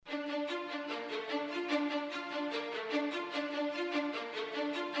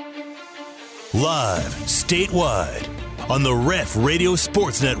Live, statewide, on the Ref Radio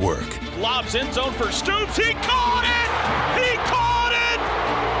Sports Network. Lobs end zone for Stoops. He caught it! He caught it!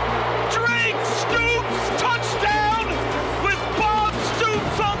 Drake Stoops, touchdown with Bob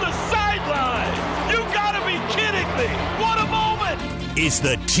Stoops on the sideline. You gotta be kidding me. What a moment! It's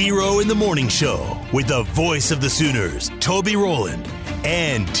the T-Row in the Morning Show with the voice of the Sooners, Toby Rowland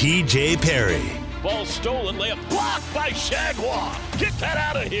and TJ Perry. Ball stolen, layup blocked by Shagwah. Get that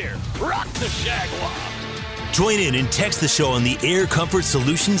out of here. Rock the Shagwah. Join in and text the show on the Air Comfort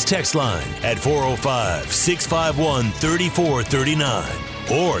Solutions text line at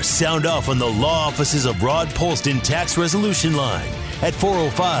 405-651-3439. Or sound off on the law offices of Rod Polston Tax Resolution line at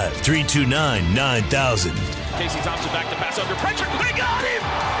 405-329-9000. Casey Thompson back to pass under pressure. They got him!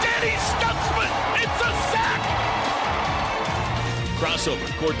 Danny Stutzman! It's a sack! Crossover,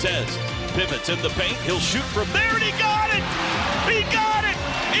 Cortez pivots in the paint. He'll shoot from there, and he got it! He got it!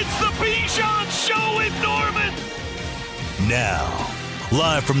 It's the Bijan Show in Norman! Now,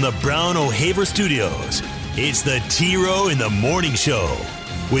 live from the Brown O'Haver Studios, it's the T-Row in the Morning Show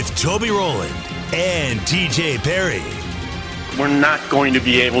with Toby Rowland and TJ Perry. We're not going to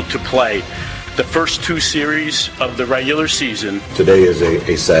be able to play the first two series of the regular season. Today is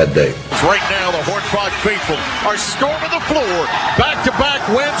a sad day. Right now, the Horned Frog faithful are storming the floor. Back-to-back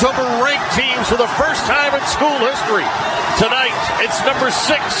wins over ranked teams for the first time in school history. Tonight, it's number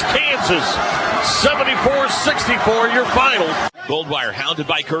 6, Kansas. 74-64, your final. Goldwire hounded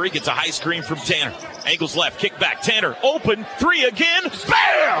by Curry, gets a high screen from Tanner. Angles left, kick back. Tanner open, three again.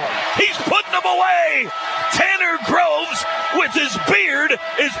 Bam! He's putting them away. Tanner Groves, with his beard,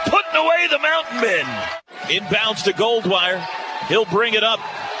 is putting away the Mountain Men. Inbounds to Goldwire. He'll bring it up,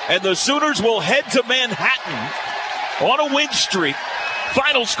 and the Sooners will head to Manhattan on a win streak.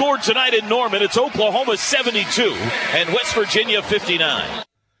 Final score tonight in Norman, it's Oklahoma 72 and West Virginia 59.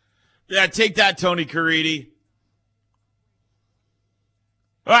 Yeah, take that, Tony Caridi.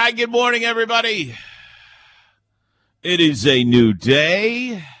 All right, good morning, everybody. It is a new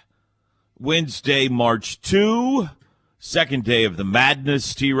day, Wednesday, March 2, second day of the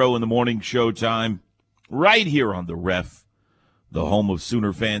madness. T-Row in the Morning Show time, right here on the Ref, the home of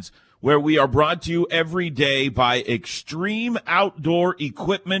Sooner fans, where we are brought to you every day by Extreme Outdoor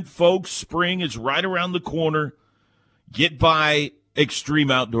Equipment. Folks, spring is right around the corner. Get by Extreme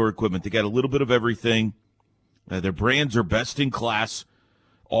Outdoor Equipment. They got a little bit of everything. Their brands are best in class,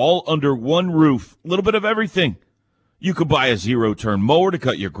 all under one roof. A little bit of everything. You could buy a zero-turn mower to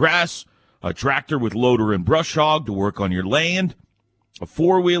cut your grass, a tractor with loader and brush hog to work on your land, a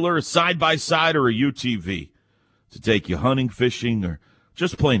four-wheeler, a side-by-side, or a UTV to take you hunting, fishing, or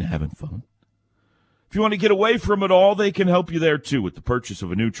just plain having fun. If you want to get away from it all, they can help you there, too, with the purchase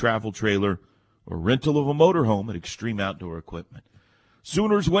of a new travel trailer or rental of a motorhome at Extreme Outdoor Equipment.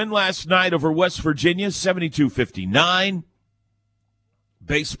 Sooners win last night over West Virginia, 72-59.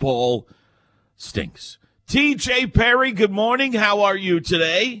 Baseball stinks. TJ Perry, good morning. How are you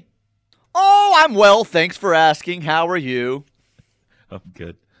today? Oh, I'm well. Thanks for asking. How are you? I'm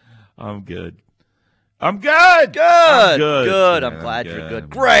good. Good. I'm glad good. you're good.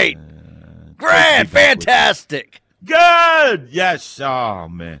 Great. Grand. Fantastic. Good. Yes. Oh,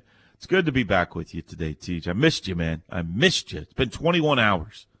 man. It's good to be back with you today, TJ. I missed you, man. I missed you. It's been 21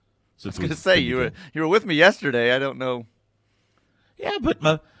 hours. I was going to say, you were with me yesterday. I don't know. Yeah, but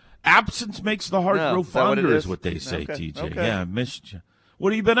my absence makes the heart grow fonder is what they say, okay. TJ. Okay. Yeah, I missed you.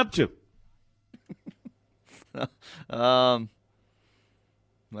 What have you been up to?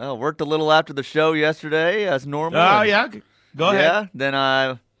 Well, worked a little after the show yesterday, as normal. Oh, yeah? Go ahead. Yeah, then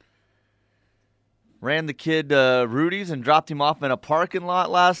I ran the kid Rudy's and dropped him off in a parking lot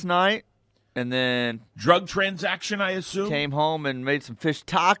last night. And then drug transaction, I assume? Came home and made some fish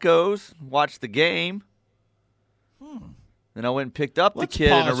tacos, watched the game. Then I went and picked up the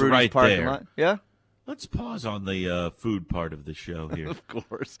kid in a Rudy's parking lot. Yeah? Let's pause on the food part of the show here. Of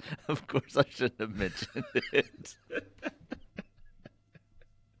course, I shouldn't have mentioned it.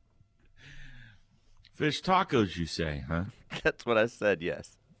 Fish tacos, you say, huh? That's what I said,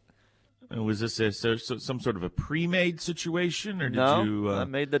 yes. And was this some sort of a pre-made situation, or did you? I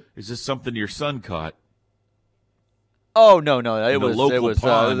made the. Is this something your son caught? Oh no! It was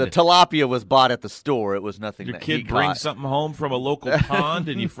pond. The tilapia was bought at the store. It was nothing. Your that kid he bring caught. something home from a local pond,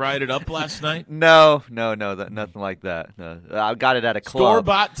 and you fried it up last night? No, nothing like that. No. I got it at a club.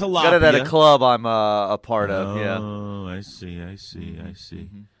 Store-bought tilapia. Got it at a club I'm a part of. Yeah. Oh, I see.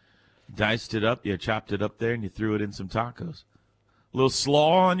 Mm-hmm. Diced it up, you chopped it up there, and you threw it in some tacos. A little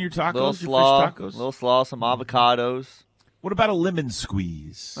slaw on your tacos? Little slaw, some avocados. What about a lemon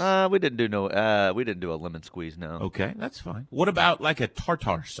squeeze? We didn't do a lemon squeeze, no. Okay, that's fine. What about like a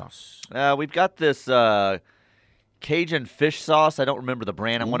tartar sauce? We've got this Cajun fish sauce. I don't remember the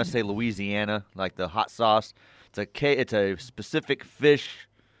brand. I want to say Louisiana, like the hot sauce. It's a specific fish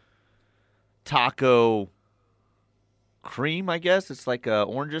taco cream, I guess. It's like a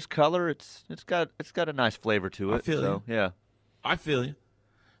orangish color. It's got a nice flavor to it. I feel you. Yeah. I feel you.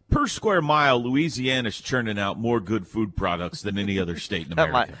 Per square mile, Louisiana's churning out more good food products than any other state in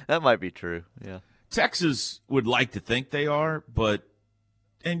America. That might be true. Yeah. Texas would like to think they are, but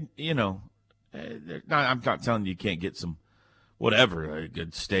I'm not telling you can't get some whatever, a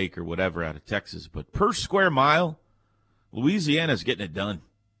good steak or whatever out of Texas, but per square mile, Louisiana's getting it done.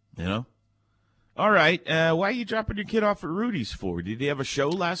 All right. Why are you dropping your kid off at Rudy's for? Did he have a show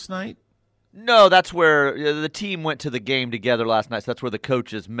last night? No, that's where the team went to the game together last night. So that's where the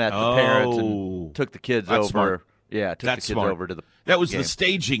coaches met the parents and took the kids over. Smart. Yeah, took the kids over to the That was game. the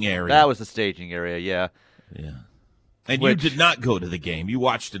staging area. That was the staging area, yeah. Yeah. And you did not go to the game. You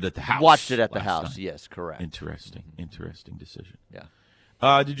watched it at the house. Watched it at the house, night. Yes, correct. Interesting decision.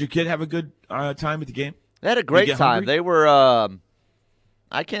 Yeah. Did your kid have a good time at the game? They had a great time. Hungry? They were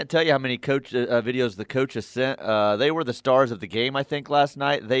I can't tell you how many videos the coaches sent. They were the stars of the game, I think, last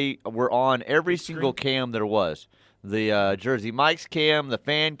night. They were on every single cam there was. The Jersey Mike's cam, the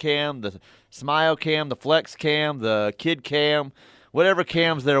fan cam, the smile cam, the flex cam, the kid cam, whatever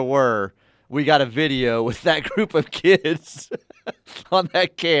cams there were. We got a video with that group of kids on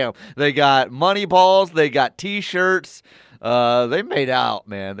that cam. They got money balls. They got T-shirts. They made out,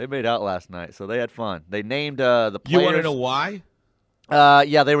 man. They made out last night, so they had fun. They named the players. You want to know why?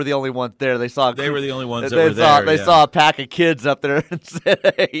 Yeah, they were the only ones there. They were the only ones that were there. They saw a pack of kids up there and said,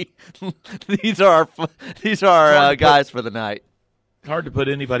 "Hey, these are our guys for the night." Hard to put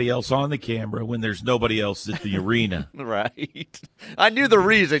anybody else on the camera when there's nobody else at the arena. Right. I knew the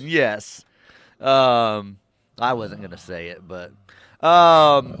reason. Yes. I wasn't going to say it, but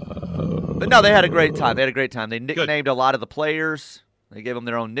no, they had a great time. They nicknamed a lot of the players. They gave them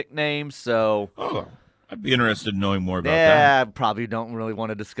their own nicknames. So. Oh. I'd be interested in knowing more about that. Yeah, probably don't really want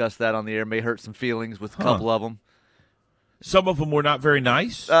to discuss that on the air. May hurt some feelings with a couple of them. Some of them were not very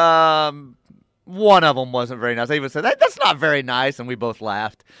nice? One of them wasn't very nice. I even said, that's not very nice, and we both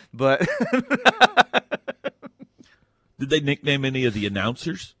laughed. But did they nickname any of the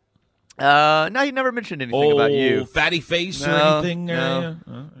announcers? No, he never mentioned anything about you. Fatty face or anything? No,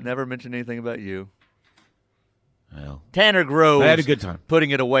 never mentioned anything about you. Well, Tanner Groves. I had a good time. Putting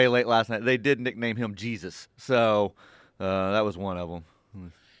it away late last night. They did nickname him Jesus, so that was one of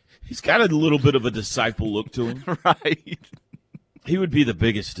them. He's got a little bit of a disciple look to him. Right. He would be the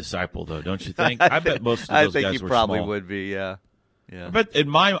biggest disciple, though, don't you think? I bet most of those guys were small. I think he probably would be, yeah. But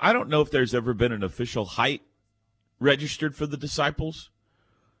I don't know if there's ever been an official height registered for the disciples,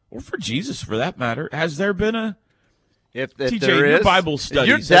 or for Jesus, for that matter. Has there been a... If TJ, there your is, Bible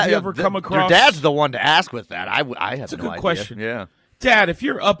studies, have you ever come across... Your dad's the one to ask with that. I have no idea. That's a good question. Yeah. Dad, if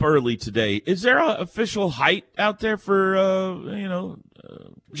you're up early today, is there an official height out there for,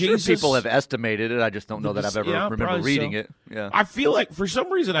 Jesus? Sure, people have estimated it. I just don't know that I've ever remember reading it. Yeah. I feel like, for some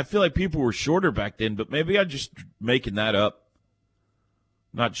reason, people were shorter back then, but maybe I'm just making that up.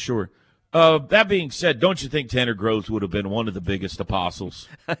 Not sure. That being said, don't you think Tanner Groves would have been one of the biggest apostles?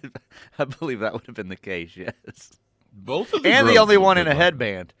 I believe that would have been the case, yes. Both of them. And the only one in a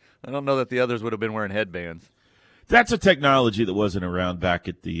headband. I don't know that the others would have been wearing headbands. That's a technology that wasn't around back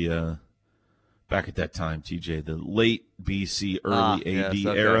at that time, TJ. The late BC, early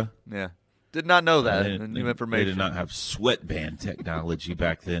AD era. Yeah. Did not know that. New information. They did not have sweatband technology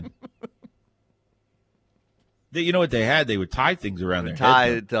back then. You know what they had? They would tie things around their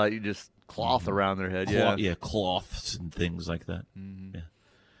head. You just cloth around their head, yeah, cloths and things like that. Mm-hmm. Yeah.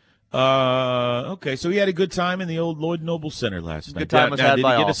 Okay, so he had a good time in the old Lloyd Noble Center last night. Good time was had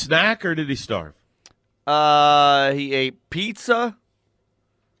by all. Did he get a snack or did he starve? He ate pizza,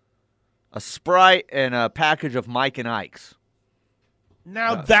 a Sprite, and a package of Mike and Ike's.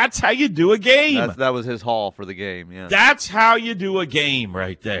 Now that's how you do a game. That was his haul for the game, yeah. That's how you do a game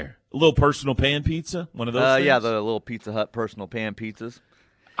right there. A little personal pan pizza, one of those things? Yeah, the little Pizza Hut personal pan pizzas.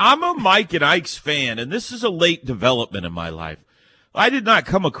 I'm a Mike and Ike's fan, and this is a late development in my life. I did not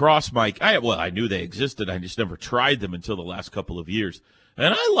come across Mike. I knew they existed. I just never tried them until the last couple of years.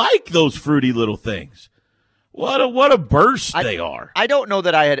 And I like those fruity little things. What a burst they are. I don't know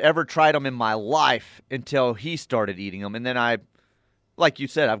that I had ever tried them in my life until he started eating them. And then like you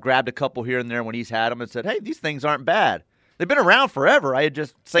said, I've grabbed a couple here and there when he's had them and said, hey, these things aren't bad. They've been around forever. I had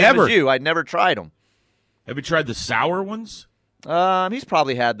just, same as you, I'd never tried them. Have you tried the sour ones? He's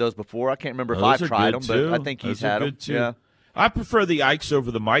probably had those before. I can't remember if I've tried them, but I think he's had them. Too. Yeah. I prefer the Ikes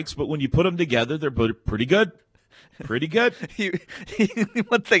over the Mikes, but when you put them together, they're pretty good. Pretty good.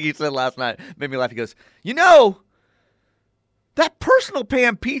 One thing he said last night made me laugh. He goes, "You know, that personal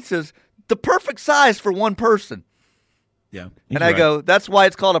pan pizza's the perfect size for one person." Yeah. And I go, "That's why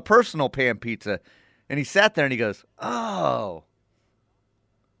it's called a personal pan pizza." And he sat there and he goes, "Oh."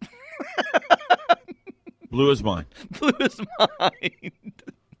 Blew his mind. Blew his mind.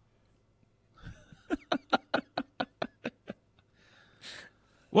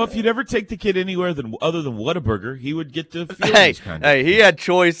 Well, if you'd ever take the kid anywhere other than Whataburger, he would get to feel these kind of Hey, he had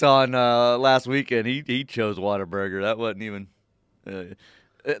choice on last weekend. He chose Whataburger. That wasn't even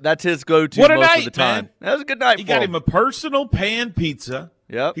that's his go-to What a most night, of the time. man. That was a good night He for got him. him a personal pan pizza.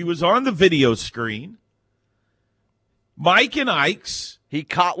 Yep. He was on the video screen. Mike and Ike's. He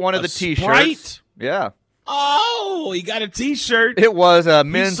caught one of A the T-shirts. Sprite? Yeah. Oh, he got a T-shirt. It was a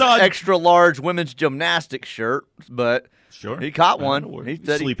men's saw- extra large women's gymnastics shirt, but Sure. he caught I don't know one. where- He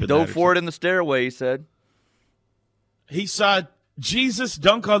said he sleep in dove that or for it in the stairway, he said. He saw Jesus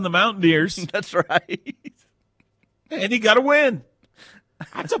dunk on the Mountaineers, That's right. and he got a win.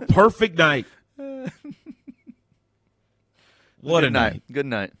 That's a perfect night. What a night. Good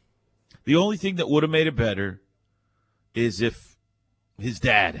night. The only thing that would have made it better is if his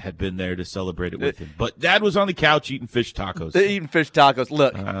dad had been there to celebrate it with him. But Dad was on the couch eating fish tacos. Eating fish tacos.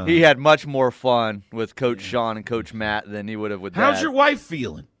 Look, he had much more fun with Coach Sean and Coach Matt than he would have with Dad. How's your wife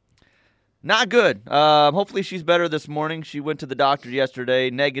feeling? Not good. Hopefully she's better this morning. She went to the doctor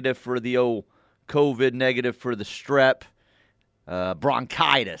yesterday. Negative for the old COVID, negative for the strep,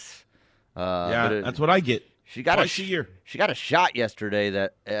 bronchitis. That's what I get. She got twice a year. She got a shot yesterday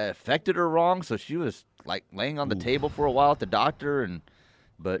that affected her wrong, so she was like laying on the table for a while at the doctor,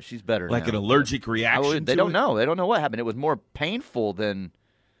 but she's better Like now. an allergic reaction They to don't it? know. They don't know what happened. It was more painful than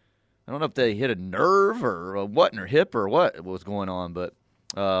I don't know if they hit a nerve or what in her hip or what was going on, but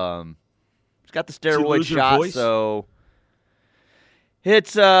she's got the steroid lose her shot, voice? so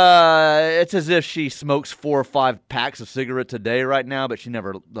it's as if she smokes 4 or 5 packs of cigarettes a day right now, but she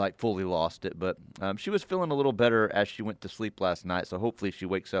never like fully lost it. But she was feeling a little better as she went to sleep last night, so hopefully she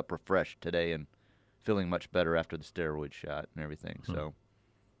wakes up refreshed today and feeling much better after the steroid shot and everything. So,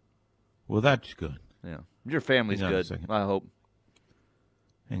 Well, that's good. yeah, your family's Hang on a good. second. I hope.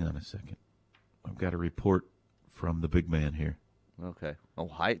 Hang on a second. I've got a report from the big man here. Okay. Oh,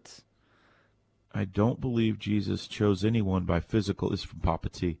 Heights. I don't believe Jesus chose anyone by physical. This is from Papa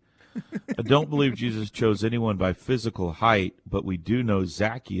T. I don't believe Jesus chose anyone by physical height, but we do know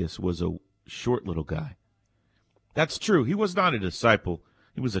Zacchaeus was a short little guy. That's true. He was not a disciple.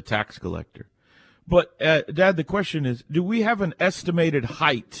 He was a tax collector. But, Dad, the question is, do we have an estimated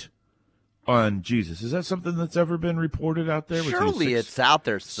height on Jesus? Is that something that's ever been reported out there? Surely it's out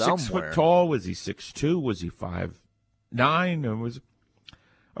there 6 somewhere. foot tall? Was he 6'2"? Was he 5'9"? Or was?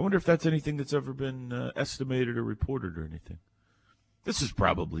 I wonder if that's anything that's ever been estimated or reported or anything. This is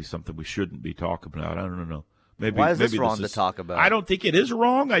probably something we shouldn't be talking about. I don't know. Maybe Why is this maybe wrong to talk about? I don't think it is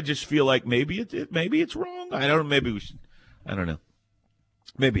wrong. I just feel like maybe it's wrong. I don't know. Maybe we should. I don't know.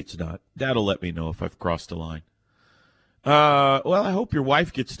 Maybe it's not. Dad'll let me know if I've crossed a line. Well, I hope your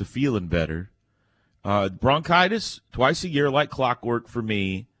wife gets to feeling better. Bronchitis, twice a year like clockwork for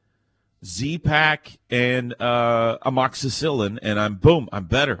me. Z-Pak and amoxicillin, and I'm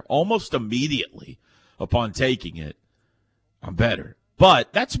better. Almost immediately upon taking it, I'm better.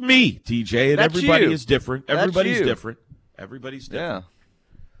 But that's me, TJ, and That's everybody you. is different. That's Everybody's you. different. Everybody's different.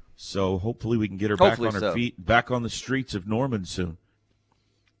 Yeah. So hopefully we can get her Hopefully back on her so. feet, back on the streets of Norman soon.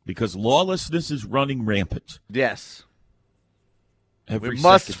 Because lawlessness is running rampant. Yes. Every We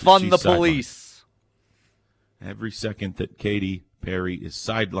must second that fund she's the sidelined. police. Every second that Katy Perry is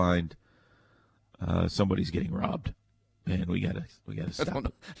sidelined, somebody's getting robbed, and we gotta I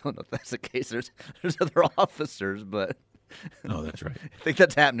stop. don't know if that's the case. There's other officers, but Oh, that's right. I think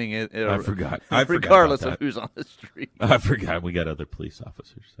that's happening. I forgot. I forgot regardless about of who's on the street. I forgot we got other police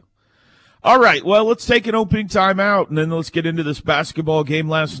officers. So. All right, well, let's take an opening timeout, and then let's get into this basketball game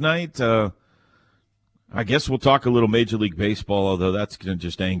last night. I guess we'll talk a little Major League Baseball, although that's going to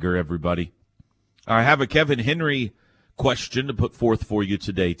just anger everybody. I have a Kevin Henry question to put forth for you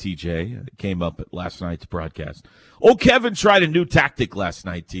today, TJ. It came up at last night's broadcast. Old Kevin tried a new tactic last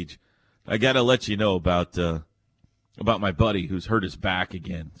night, TJ. I got to let you know about my buddy who's hurt his back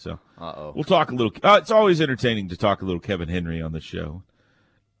again. So we'll talk a little. It's always entertaining to talk a little Kevin Henry on the show.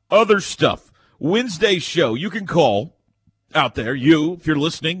 Other stuff. Wednesday show. You can call out there. You, if you're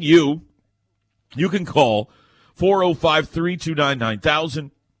listening, you can call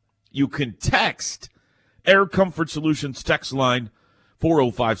 405-329-9000. You can text Air Comfort Solutions text line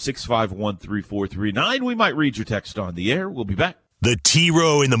 405-651-3439. We might read your text on the air. We'll be back. The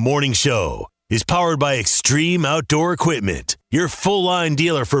T-Row in the Morning Show is powered by Extreme Outdoor Equipment, your full-line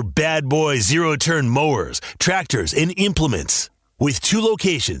dealer for bad boy zero-turn mowers, tractors, and implements. With 2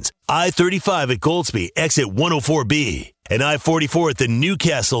 locations, I-35 at Goldsby, exit 104B, and I-44 at the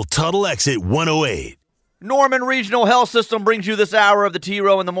Newcastle Tuttle exit 108. Norman Regional Health System brings you this hour of the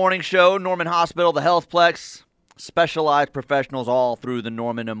T-Row in the Morning Show. Norman Hospital, the Healthplex, specialized professionals all through the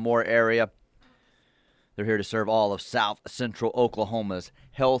Norman and Moore area. They're here to serve all of South Central Oklahoma's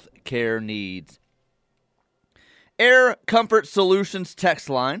health care needs. Air Comfort Solutions text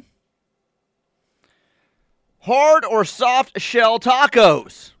line. Hard or soft shell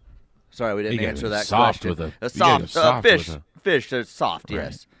tacos? Sorry, we didn't answer that question. Fish. Soft, right.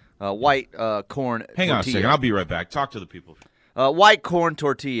 Yes. White corn Hang tortilla. On a second. I'll be right back. Talk to the people. White corn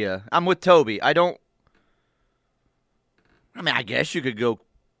tortilla. I'm with Toby. I guess you could go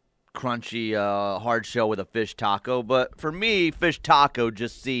crunchy hard shell with a fish taco, but for me, fish taco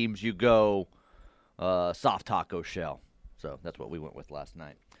just seems you go soft taco shell. So that's what we went with last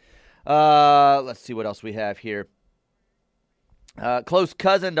night. Let's see what else we have here. Close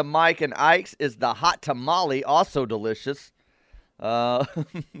cousin to Mike and Ike's is the hot tamale, also delicious. See,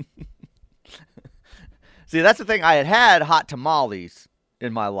 that's the thing. I had hot tamales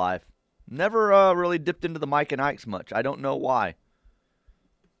in my life. Never really dipped into the Mike and Ike's much. I don't know why.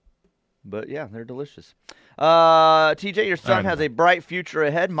 But, yeah, they're delicious. TJ, your son has a bright future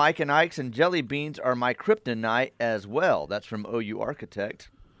ahead. Mike and Ike's and jelly beans are my kryptonite as well. That's from OU Architect.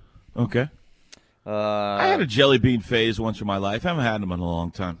 Okay. I had a jelly bean phase once in my life. I haven't had them in a long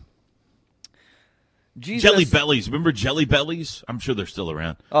time. Jesus. Jelly Bellies. Remember Jelly Bellies? I'm sure they're still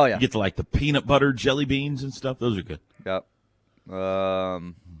around. Oh, yeah. You get the peanut butter jelly beans and stuff. Those are good. Yep.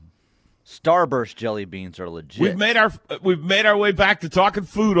 Starburst jelly beans are legit. We've made our way back to talking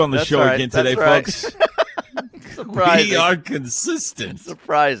food on the show again today, folks. We are consistent.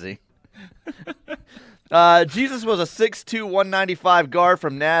 Surprising. Jesus was a 6'2", 195 guard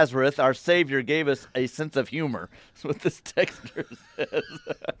from Nazareth. Our Savior gave us a sense of humor. That's what this texter says.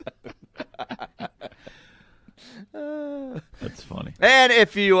 That's funny. And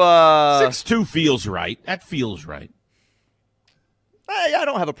if you 6'2" feels right. That feels right. I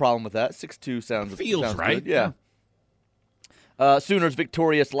don't have a problem with that. 6'2" sounds right. Good. Yeah. Sooners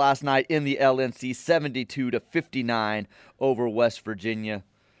victorious last night in the LNC, 72-59 over West Virginia.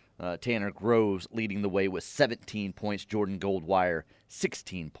 Tanner Groves leading the way with 17 points. Jordan Goldwire,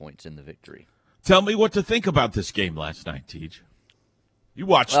 16 points in the victory. Tell me what to think about this game last night, Tej. You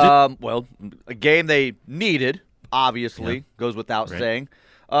watched it. Well, a game they needed, obviously, goes without saying.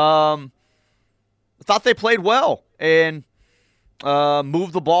 I thought they played well and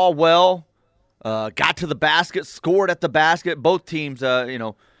moved the ball well, got to the basket, scored at the basket. Both teams,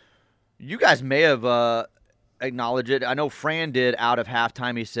 you guys may have acknowledged it. I know Fran did out of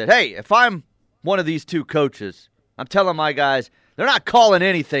halftime. He said, hey, if I'm one of these two coaches, I'm telling my guys, they're not calling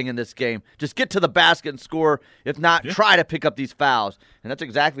anything in this game. Just get to the basket and score. If not, try to pick up these fouls. And that's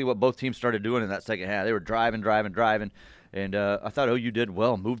exactly what both teams started doing in that second half. They were driving. And I thought OU did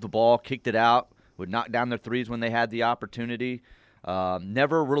well. Moved the ball, kicked it out, would knock down their threes when they had the opportunity.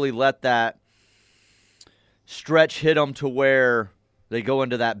 Never really let that stretch hit them to where they go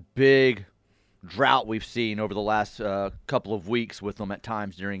into that big drought we've seen over the last couple of weeks with them at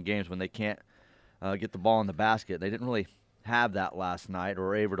times during games when they can't get the ball in the basket. They didn't really have that last night or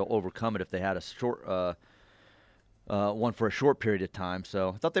were able to overcome it if they had a short one for a short period of time.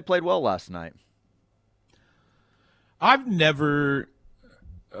 So I thought they played well last night. I've never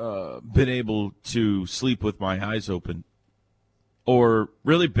been able to sleep with my eyes open or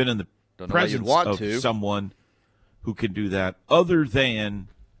really been in the presence of someone who can do that other than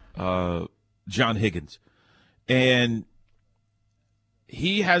John Higgins. And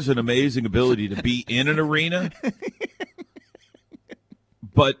he has an amazing ability to be in an arena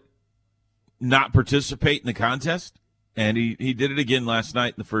but not participate in the contest. And he did it again last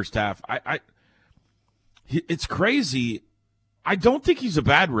night in the first half. It's crazy. I don't think he's a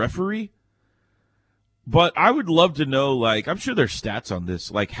bad referee, but I would love to know, I'm sure there's stats on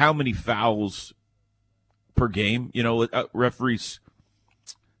this, how many fouls per game, referees'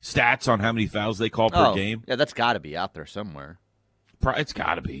 stats on how many fouls they call per game. Yeah, that's got to be out there somewhere. It's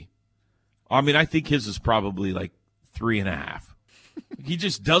got to be. I mean, I think his is probably 3.5. He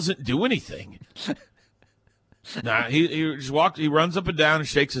just doesn't do anything. Nah, he just walks. He runs up and down and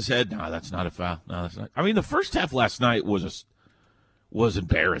shakes his head. No, that's not a foul. No, that's not. I mean, the first half last night was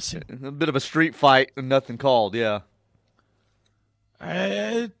embarrassing. A bit of a street fight and nothing called. Yeah.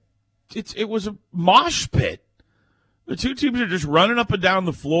 It was a mosh pit. The two teams are just running up and down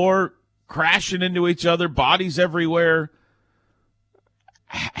the floor, crashing into each other, bodies everywhere,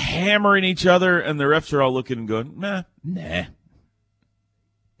 hammering each other, and the refs are all looking and going, nah.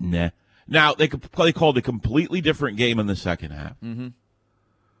 Now, they called a completely different game in the second half. Mm-hmm.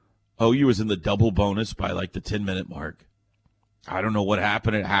 OU was in the double bonus by like the 10-minute mark. I don't know what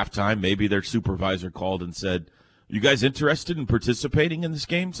happened at halftime. Maybe their supervisor called and said, you guys interested in participating in this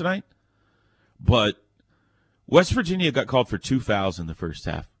game tonight? But West Virginia got called for 2 fouls in the first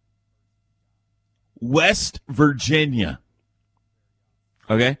half. West Virginia.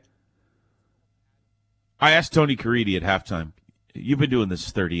 Okay? I asked Tony Caridi at halftime, you've been doing this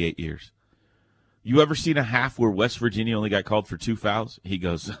 38 years. You ever seen a half where West Virginia only got called for 2 fouls? He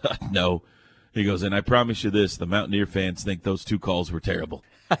goes, no. He goes, and I promise you this, the Mountaineer fans think those 2 calls were terrible.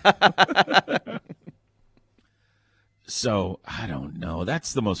 So, I don't know.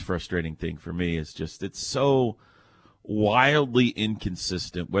 That's the most frustrating thing for me is just it's so wildly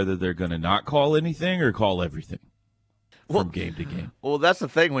inconsistent whether they're going to not call anything or call everything from game to game. Well, that's the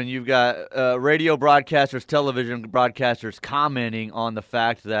thing when you've got radio broadcasters, television broadcasters commenting on the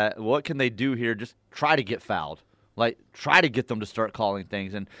fact that what can they do here? Just try to get fouled. Like, try to get them to start calling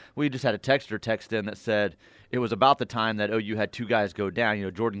things. And we just had a texter text in that said it was about the time that OU had 2 guys go down,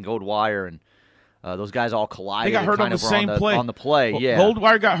 Jordan Goldwire and those guys all collided. They got hurt on the same play. On the play, well, yeah.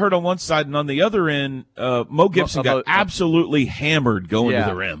 Goldwire got hurt on one side, and on the other end, Mo Gibson got absolutely hammered going to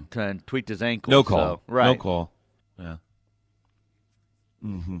the rim. And tweaked his ankle. No call. So, right. No call. Yeah.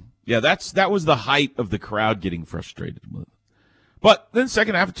 Mm-hmm. Yeah, that was the height of the crowd getting frustrated with it. But then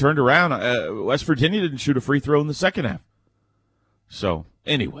second half it turned around. West Virginia didn't shoot a free throw in the second half. So,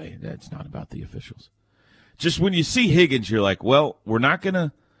 anyway, that's not about the officials. Just when you see Higgins, you're like, well, we're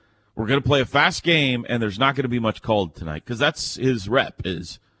going to play a fast game, and there's not going to be much called tonight because that's his rep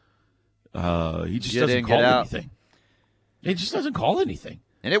is he just doesn't call anything. He just doesn't call anything.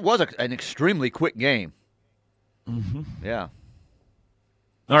 And it was an extremely quick game. Mm-hmm. Yeah.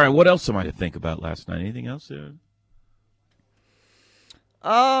 All right, what else am I to think about last night? Anything else there?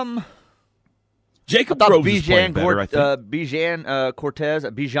 Jacob Groves is playing better, I think. Bijan.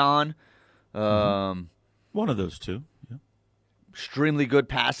 One of those two. Yeah. Extremely good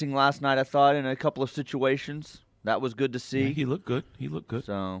passing last night, I thought, in a couple of situations. That was good to see. Yeah, he looked good.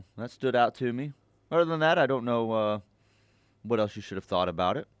 So that stood out to me. Other than that, I don't know what else you should have thought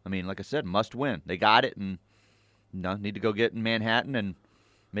about it. I mean, like I said, must win. They got it, and need to go get in Manhattan and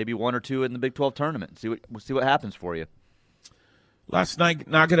maybe 1 or 2 in the Big 12 tournament. See what happens for you. Last night,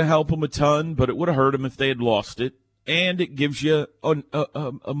 not going to help them a ton, but it would have hurt them if they had lost it. And it gives you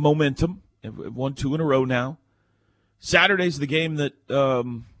a momentum. They've won 2 in a row now. Saturday's the game that,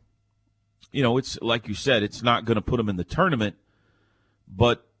 it's like you said, it's not going to put them in the tournament,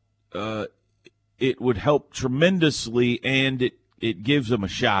 but it would help tremendously, and it gives them a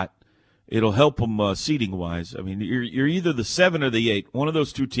shot. It'll help them seeding-wise. I mean, you're either the 7 or the 8. One of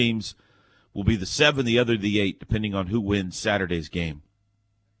those 2 teams will be the 7, the other the 8, depending on who wins Saturday's game.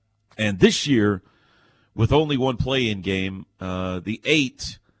 And this year, with only 1 play-in game, the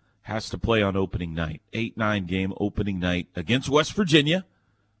 8 has to play on opening night. 8-9 game opening night against West Virginia.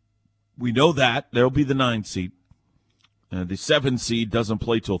 We know that. They'll be the 9 seed. The 7 seed doesn't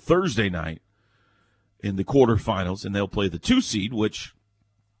play till Thursday night in the quarterfinals, and they'll play the 2 seed, which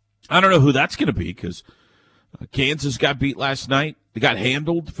I don't know who that's going to be because Kansas got beat last night. They got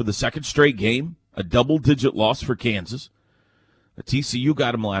handled for the 2nd straight game, a double-digit loss for Kansas. TCU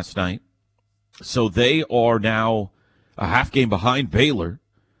got them last night. So they are now a half game behind Baylor.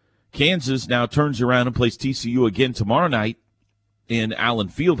 Kansas now turns around and plays TCU again tomorrow night in Allen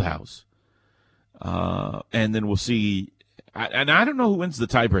Fieldhouse. And then we'll see. And I don't know who wins the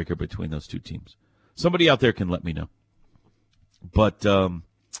tiebreaker between those 2 teams. Somebody out there can let me know. But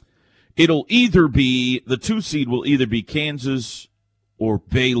it'll either be, the 2 seed will either be Kansas or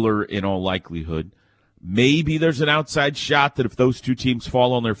Baylor in all likelihood. Maybe there's an outside shot that if those 2 teams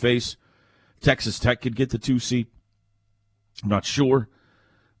fall on their face, Texas Tech could get the 2 seed. I'm not sure.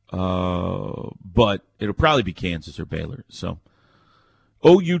 But it'll probably be Kansas or Baylor. So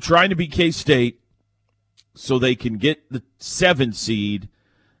OU trying to beat K-State so they can get the 7 seed,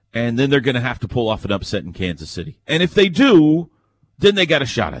 and then they're going to have to pull off an upset in Kansas City. And if they do, then they got a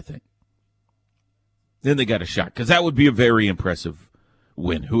shot, I think. Then they got a shot, because that would be a very impressive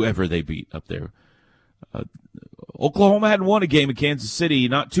win, whoever they beat up there. Oklahoma hadn't won a game in Kansas City,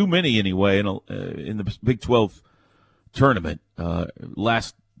 not too many anyway, in the Big 12 tournament.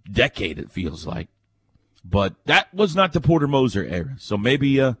 Last decade, it feels like. But that was not the Porter Moser era, so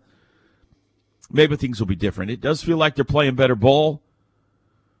maybe things will be different. It does feel like they're playing better ball,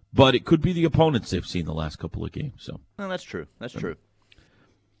 But it could be the opponents they've seen the last couple of games. So No, that's true. That's true.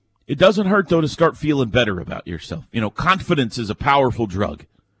 it doesn't hurt, though, to start feeling better about yourself. Confidence is a powerful drug.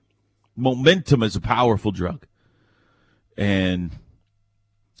 Momentum is a powerful drug. And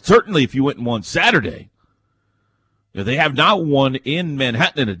certainly if you went and won Saturday, they have not won in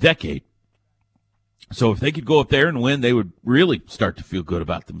Manhattan in a decade. So if they could go up there and win, they would really start to feel good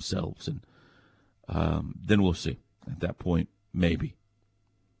about themselves. And then we'll see. At that point, maybe.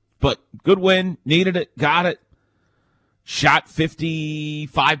 But good win, needed it, got it. Shot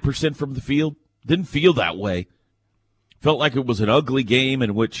 55% from the field. Didn't feel that way. Felt like it was an ugly game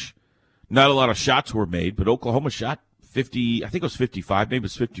in which not a lot of shots were made, but Oklahoma shot 50, I think it was 55, maybe it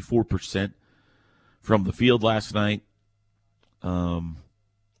was 54% from the field last night. Played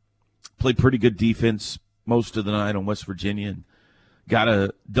pretty good defense most of the night on West Virginia and got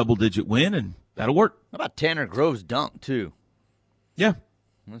a double-digit win, and that'll work. How about Tanner Groves' dunk, too? Yeah.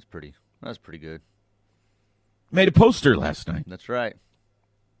 That's pretty good. Made a poster last night. That's right.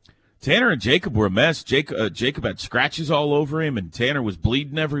 Tanner and Jacob were a mess. Jacob had scratches all over him, and Tanner was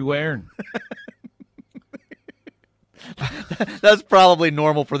bleeding everywhere. That's probably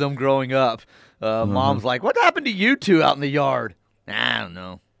normal for them growing up. Mom's like, what happened to you two out in the yard? I don't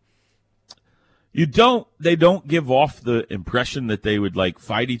know. They don't give off the impression that they would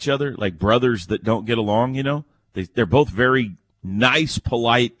fight each other, like brothers that don't get along, They're both very nice,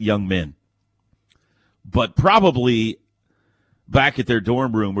 polite young men. But probably back at their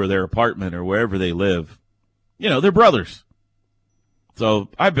dorm room or their apartment or wherever they live, they're brothers. So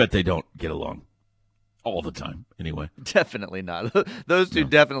I bet they don't get along all the time anyway. Definitely not. Those two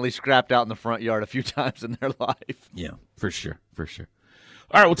definitely scrapped out in the front yard a few times in their life. Yeah, for sure.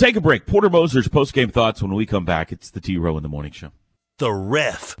 All right, we'll take a break. Porter Moser's post-game thoughts when we come back. It's the T-Row in the Morning Show. The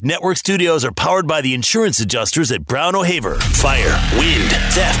Ref. Network studios are powered by the insurance adjusters at Brown O'Haver. Fire, wind,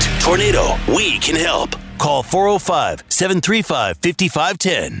 theft, tornado. We can help. Call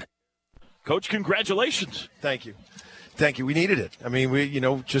 405-735-5510. Coach, congratulations. Thank you. We needed it. I mean, we,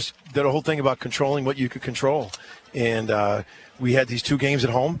 just did a whole thing about controlling what you could control. And we had these 2 games at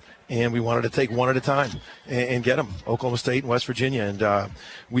home, and we wanted to take one at a time and get them, Oklahoma State and West Virginia. And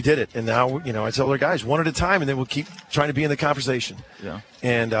we did it. And now, I tell our guys, one at a time, and then we'll keep trying to be in the conversation. Yeah.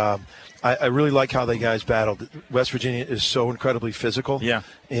 And I really like how they guys battled. West Virginia is so incredibly physical. Yeah.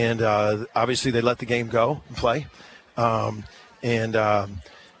 And obviously they let the game go and play. And I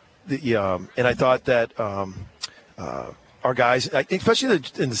thought that our guys, especially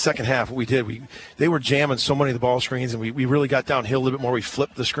in the second half, what we did, they were jamming so many of the ball screens, and we really got downhill a little bit more. We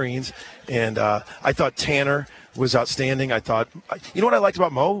flipped the screens, and I thought Tanner was outstanding. I thought, what I liked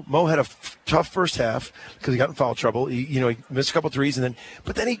about Mo? Mo had a tough first half because he got in foul trouble. He missed a couple threes, then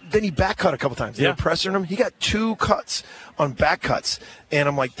he back cut a couple times. They were pressing him. He got 2 cuts on back cuts, and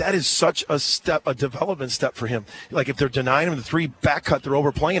I'm like, that is such a development step for him. Like, if they're denying him the 3 back cut, they're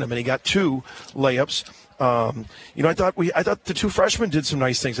overplaying him, and he got 2 layups. I thought the 2 freshmen did some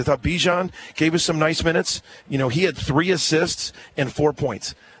nice things. I thought Bijan gave us some nice minutes. He had 3 assists and 4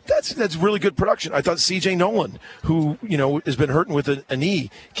 points. That's really good production. I thought C.J. Nolan, who has been hurting with a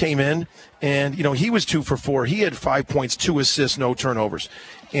knee, came in, and he was 2 for 4. He had 5 points, 2 assists, no turnovers,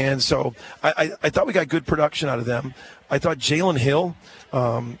 and so I thought we got good production out of them. I thought Jalen Hill.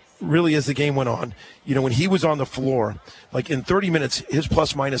 Really, as the game went on, when he was on the floor, like in 30 minutes, his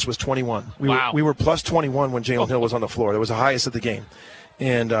plus-minus was 21. We were plus 21 when Jalen Hill was on the floor. That was the highest of the game.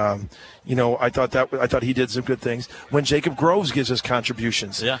 And, I thought he did some good things. When Jacob Groves gives us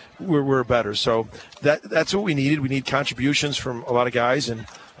contributions, we're better. So that's what we needed. We need contributions from a lot of guys. And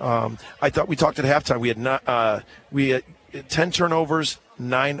I thought we talked at halftime. We had 10 turnovers,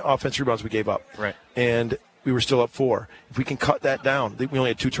 9 offensive rebounds we gave up. Right. And we were still up 4. If we can cut that down, we only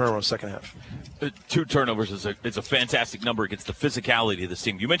had 2 turnovers in the second half. 2 turnovers is a fantastic number against the physicality of this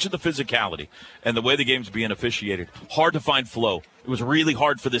team. You mentioned the physicality and the way the game's being officiated. Hard to find flow. It was really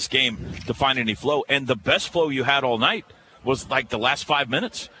hard for this game to find any flow. And the best flow you had all night was like the last 5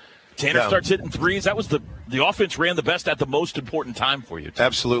 minutes. Tanner starts hitting threes. That was the offense ran the best at the most important time for you, too.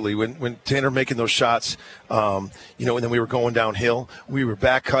 Absolutely. When Tanner making those shots, and then we were going downhill, we were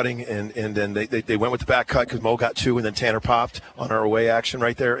back cutting, and then they went with the back cut because Mo got 2, and then Tanner popped on our away action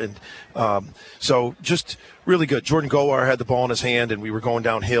right there. And so just really good. Jordan Gowar had the ball in his hand, and we were going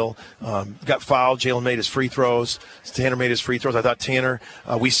downhill. Got fouled. Jalen made his free throws. Tanner made his free throws. I thought Tanner,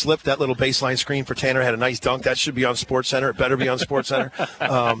 we slipped that little baseline screen for Tanner. Had a nice dunk. That should be on SportsCenter. It better be on SportsCenter.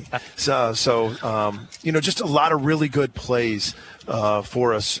 just a lot of really good plays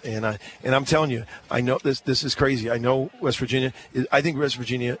for us. And I'm telling you, I know this is crazy. I know West Virginia. I think West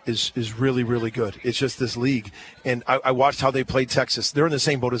Virginia is really, really good. It's just this league. And I watched how they played Texas. They're in the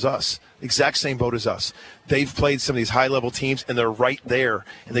same boat as us, exact same boat as us. They've played some of these high-level teams, and they're right there,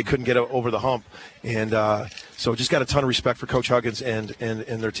 and they couldn't get over the hump. And so just got a ton of respect for Coach Huggins and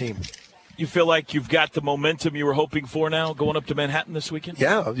their team. You feel like you've got the momentum you were hoping for now going up to Manhattan this weekend?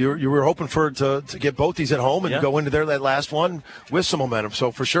 Yeah, you were hoping to get both these at home and go into that last one with some momentum,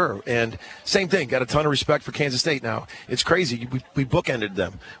 so for sure. And same thing, got a ton of respect for Kansas State now. It's crazy. We bookended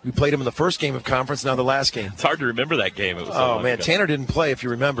them. We played them in the first game of conference, now the last game. It's hard to remember that game. It was so long ago. Tanner didn't play, if you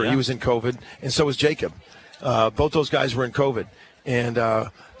remember. Yeah. He was in COVID, and so was Jacob. Both those guys were in COVID. And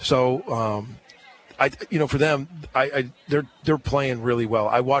for them, they're playing really well.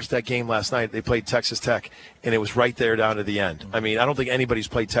 I watched that game last night. They played Texas Tech, and it was right there down to the end. I mean, I don't think anybody's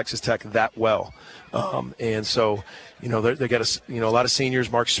played Texas Tech that well. And so, they got a lot of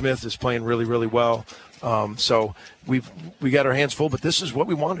seniors. Mark Smith is playing really, really well. So we got our hands full, but this is what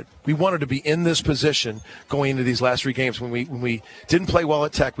we wanted. We wanted to be in this position going into these last three games. When we didn't play well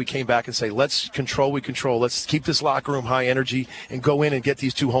at Tech, we came back and say, let's control. Let's keep this locker room high energy and go in and get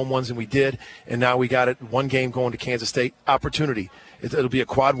these 2 home ones, and we did. And now we got it. 1 game going to Kansas State. Opportunity. It'll be a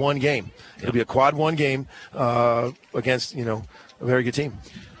quad 1 game. It'll be a quad 1 game against a very good team.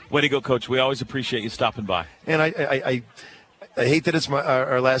 Way to go, Coach. We always appreciate you stopping by. And I hate that it's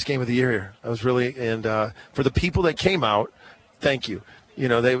our last game of the year here. I was really, and for the people that came out, thank you.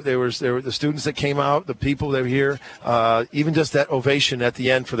 They were the students that came out, the people that were here, even just that ovation at the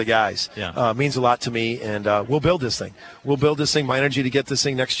end for the guys means a lot to me. And we'll build this thing. My energy to get this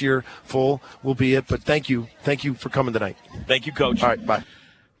thing next year full will be it. But thank you for coming tonight. Thank you, Coach. All right, bye.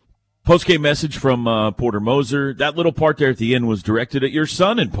 Post-game message from Porter Moser. That little part there at the end was directed at your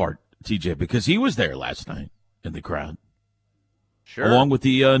son in part, TJ, because he was there last night in the crowd. Sure. Along with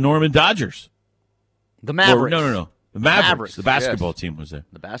the Norman Dodgers. The Mavericks. No. The Mavericks. The basketball team was there.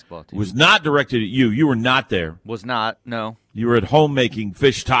 The basketball team. It was not directed at you. You were not there. Was not, no. You were at home making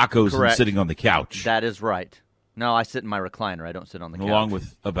fish tacos Correct. And sitting on the couch. That is right. No, I sit in my recliner. I don't sit on the couch. Along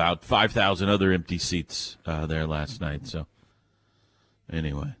with about 5,000 other empty seats there last night. So,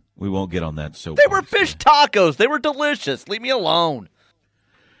 anyway, we won't get on that soapbox. They were fish tacos. They were delicious. Leave me alone.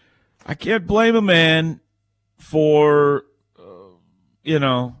 I can't blame a man for...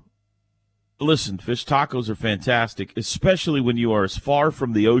 listen, fish tacos are fantastic, especially when you are as far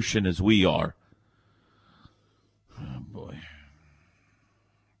from the ocean as we are. Oh, boy.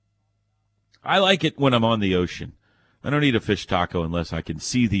 I like it when I'm on the ocean. I don't eat a fish taco unless I can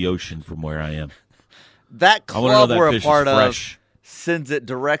see the ocean from where I am. That club we're a part of sends it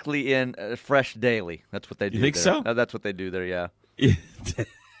directly in Fresh Daily. That's what they do. You think there. so? No, that's what they do there, yeah.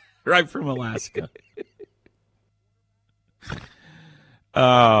 Right from Alaska.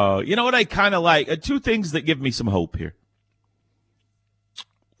 You know what I kind of like? 2 things that give me some hope here.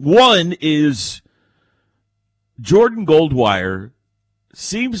 One is Jordan Goldwire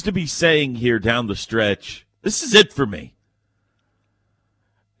seems to be saying here down the stretch, this is it for me.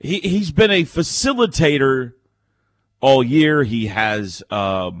 He's been a facilitator all year. He has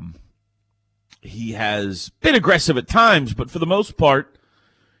been aggressive at times, but for the most part,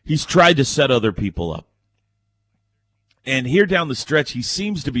 he's tried to set other people up. And here down the stretch, he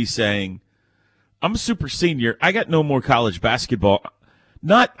seems to be saying, I'm a super senior. I got no more college basketball.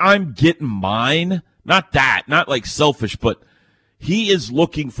 Not I'm getting mine. Not that. Not like selfish, but he is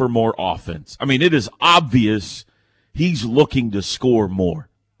looking for more offense. I mean, it is obvious he's looking to score more.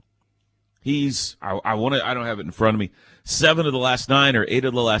 I don't have it in front of me. 7 of the last 9 or 8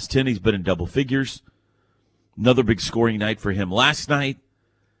 of the last 10, he's been in double figures. Another big scoring night for him last night.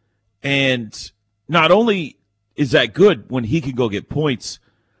 And not only is that good when he can go get points,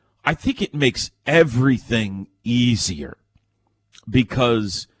 I think it makes everything easier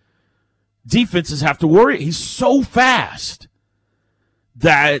because defenses have to worry. He's so fast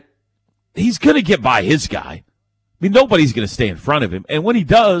that he's going to get by his guy. I mean, nobody's going to stay in front of him. And when he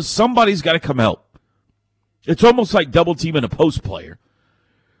does, somebody's got to come help. It's almost like double teaming a post player.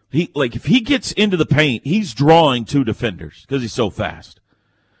 If he gets into the paint, he's drawing 2 defenders because he's so fast.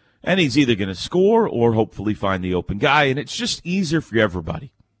 And he's either going to score or hopefully find the open guy, and it's just easier for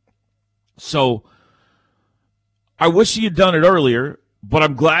everybody. So I wish he had done it earlier, but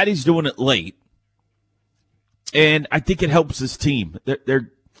I'm glad he's doing it late. And I think it helps his team.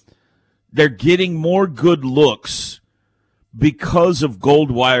 They're getting more good looks because of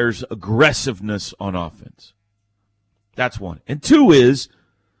Goldwire's aggressiveness on offense. That's one. And 2 is,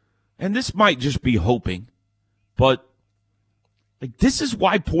 and this might just be hoping, but this is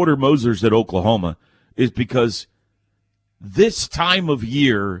why Porter Moser's at Oklahoma, is because this time of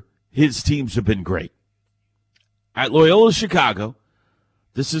year, his teams have been great. At Loyola Chicago,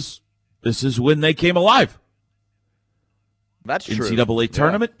 this is when they came alive. That's true. NCAA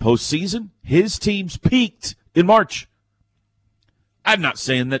tournament, postseason, his teams peaked in March. I'm not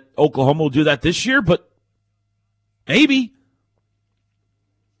saying that Oklahoma will do that this year, but maybe.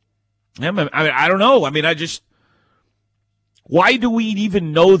 I don't know. Why do we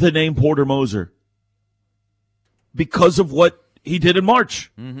even know the name Porter Moser? Because of what he did in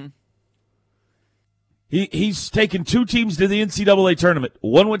March. Mm-hmm. He's taken 2 teams to the NCAA tournament.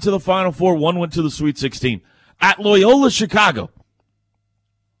 One went to the Final Four, one went to the Sweet 16 at Loyola Chicago.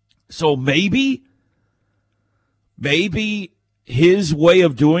 So maybe his way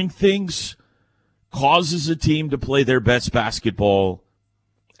of doing things causes a team to play their best basketball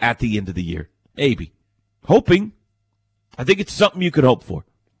at the end of the year. Maybe. Hoping. I think it's something you could hope for.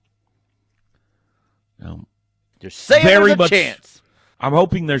 You're saying there's a chance. I'm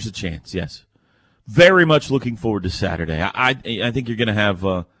hoping there's a chance, yes. Very much looking forward to Saturday. I think you're going to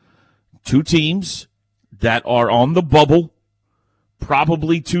have 2 teams that are on the bubble,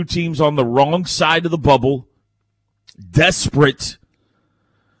 probably 2 teams on the wrong side of the bubble, desperate,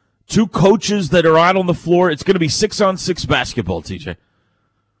 2 coaches that are out on the floor. It's going to be 6-on-6 basketball, TJ.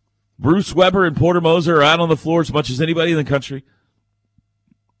 Bruce Weber and Porter Moser are out on the floor as much as anybody in the country.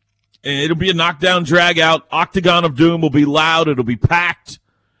 And it'll be a knockdown, drag-out. Octagon of Doom will be loud. It'll be packed.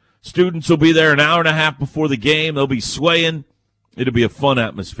 Students will be there an hour and a half before the game. They'll be swaying. It'll be a fun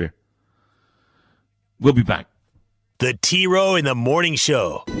atmosphere. We'll be back. The T-Row in the Morning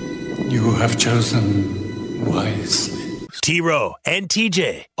Show. You have chosen wisely. T-Row and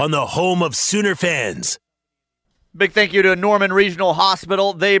TJ on the home of Sooner fans. Big thank you to Norman Regional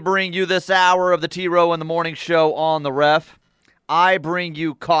Hospital. They bring you this hour of the T-Row in the Morning Show on the Ref. I bring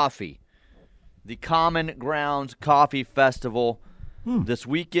you coffee. The Common Grounds Coffee Festival this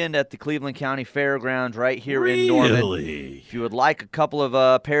weekend at the Cleveland County Fairgrounds right here in Norman. If you would like a couple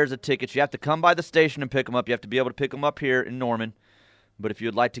of pairs of tickets, you have to come by the station and pick them up. You have to be able to pick them up here in Norman. But if you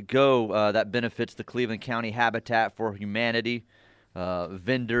would like to go, that benefits the Cleveland County Habitat for Humanity,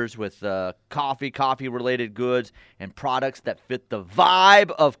 vendors with coffee-related goods, and products that fit the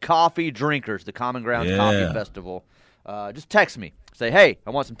vibe of coffee drinkers, the Common Grounds Coffee Festival. Just text me. Say, hey,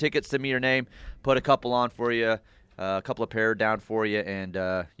 I want some tickets. Send me your name. Put a couple on for you. A couple of pair down for you, and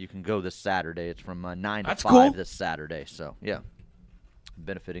you can go this Saturday. It's from 9 to 5 this Saturday. So, yeah,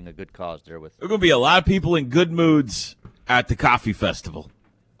 benefiting a good cause there. There are going to be a lot of people in good moods at the coffee festival.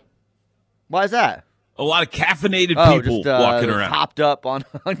 Why is that? A lot of caffeinated people walking around. Hopped up on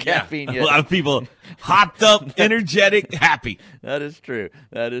caffeine. A lot of people hopped up, energetic, happy. That is true.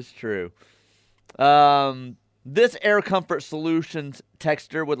 This Air Comfort Solutions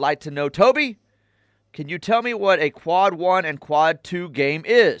texter would like to know, Toby, can you tell me what a Quad 1 and Quad 2 game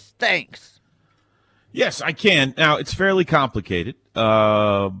is? Thanks. Yes, I can. Now, it's fairly complicated,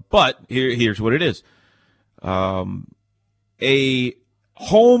 but here's what it is. A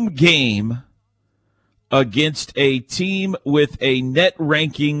home game against a team with a net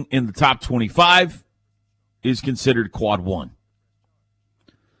ranking in the top 25 is considered Quad 1.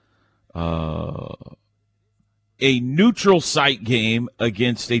 A neutral site game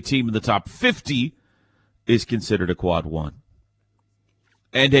against a team in the top 50 is considered a Quad 1.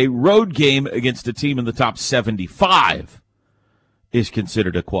 And a road game against a team in the top 75 is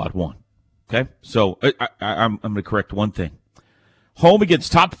considered a Quad 1. Okay? So I'm going to correct one thing. Home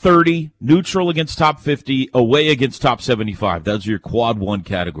against top 30, neutral against top 50, away against top 75. Those are your Quad 1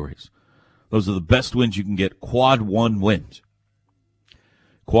 categories. Those are the best wins you can get. Quad 1 wins.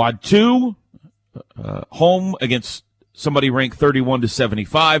 Quad 2, home against somebody ranked 31 to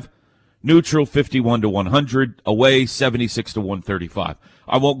 75, neutral 51 to 100, away 76 to 135.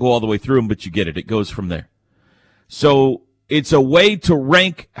 I won't go all the way through them, but you get it. It goes from there. So it's a way to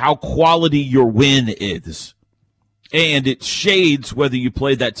rank how quality your win is. And it shades whether you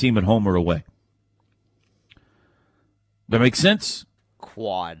played that team at home or away. That makes sense?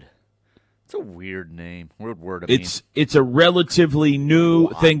 Quad. It's a weird name. Weird word. It's a relatively new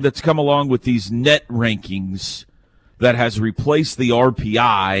thing that's come along with these net rankings that has replaced the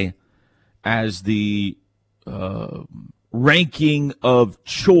RPI as the ranking of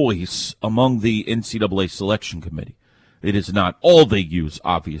choice among the NCAA selection committee. It is not all they use,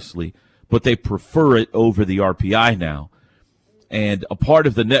 obviously, but they prefer it over the RPI now. And a part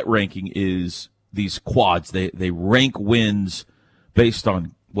of the net ranking is these quads. They rank wins based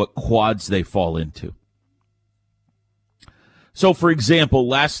on what quads they fall into. So, for example,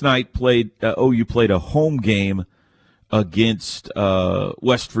 last night OU played a home game against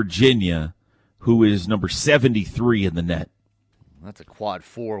West Virginia who is number 73 in the net. That's a quad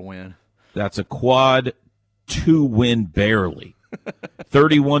 4 win. That's a quad 2 win barely.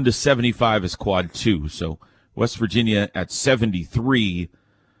 31-75 is quad 2. So West Virginia at 73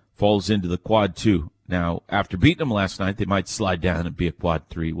 falls into the quad 2. Now, after beating them last night, they might slide down and be a quad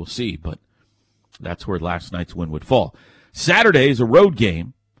 3. We'll see, but that's where last night's win would fall. Saturday is a road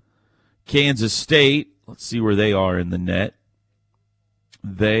game. Kansas State, let's see where they are in the net.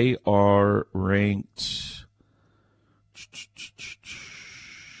 They are ranked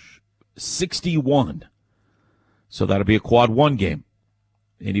 61. So that'll be a quad 1 game.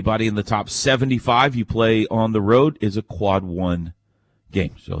 Anybody in the top 75 you play on the road is a quad 1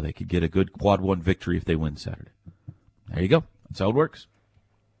 game. So they could get a good quad 1 victory if they win Saturday. There you go. That's how it works.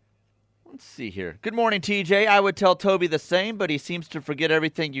 Let's see here. Good morning, TJ. I would tell Toby the same, but he seems to forget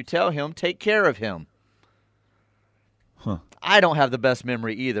everything you tell him. Take care of him. Huh. I don't have the best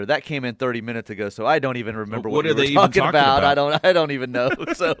memory either. That came in 30 minutes ago, so I don't even remember what you are were they talking even talking about. I don't even know.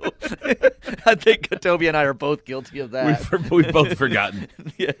 So I think Toby and I are both guilty of that. We've both forgotten.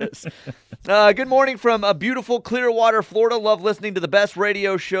 Yes. Good morning from beautiful Clearwater, Florida. Love listening to the best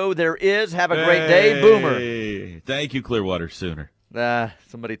radio show there is. Have a great day, Boomer. Thank you, Clearwater Sooner.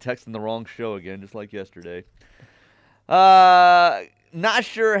 Somebody texting the wrong show again, just like yesterday. Not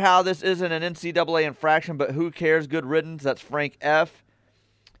sure how this isn't an NCAA infraction, but who cares? Good riddance. That's Frank F.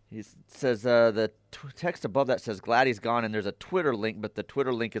 He says the text above that says glad he's gone, and there's a Twitter link, but the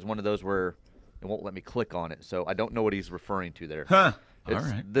Twitter link is one of those where it won't let me click on it, so I don't know what he's referring to there. Huh. All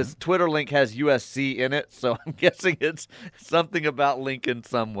right. This Twitter link has USC in it, so I'm guessing it's something about Lincoln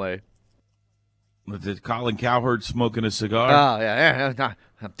some way. Was it Colin Cowherd smoking a cigar? Oh, yeah.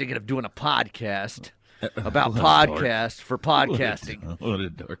 I'm thinking of doing a podcast about podcasts for podcasting. What a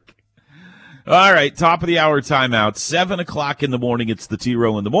dork. All right, top of the hour timeout. 7 o'clock in the morning. It's the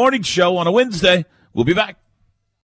T-Row in the Morning Show on a Wednesday. We'll be back.